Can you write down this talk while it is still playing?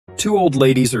Two old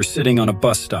ladies are sitting on a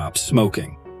bus stop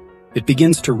smoking. It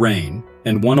begins to rain,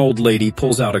 and one old lady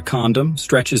pulls out a condom,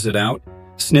 stretches it out,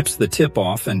 snips the tip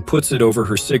off, and puts it over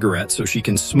her cigarette so she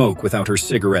can smoke without her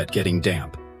cigarette getting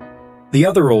damp. The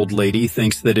other old lady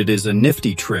thinks that it is a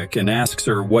nifty trick and asks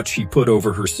her what she put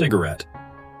over her cigarette.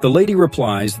 The lady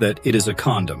replies that it is a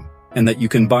condom, and that you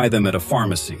can buy them at a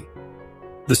pharmacy.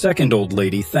 The second old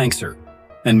lady thanks her,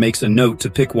 and makes a note to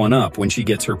pick one up when she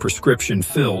gets her prescription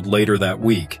filled later that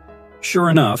week.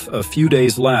 Sure enough, a few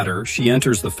days later, she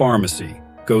enters the pharmacy,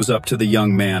 goes up to the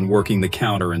young man working the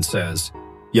counter and says,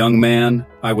 "Young man,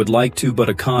 I would like to but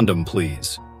a condom,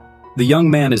 please." The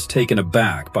young man is taken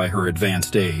aback by her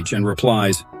advanced age and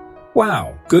replies,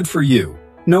 "Wow, good for you.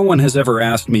 No one has ever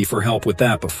asked me for help with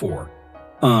that before.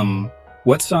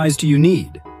 What size do you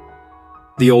need?"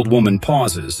 The old woman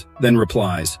pauses, then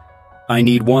replies, "I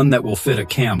need one that will fit a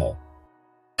camel."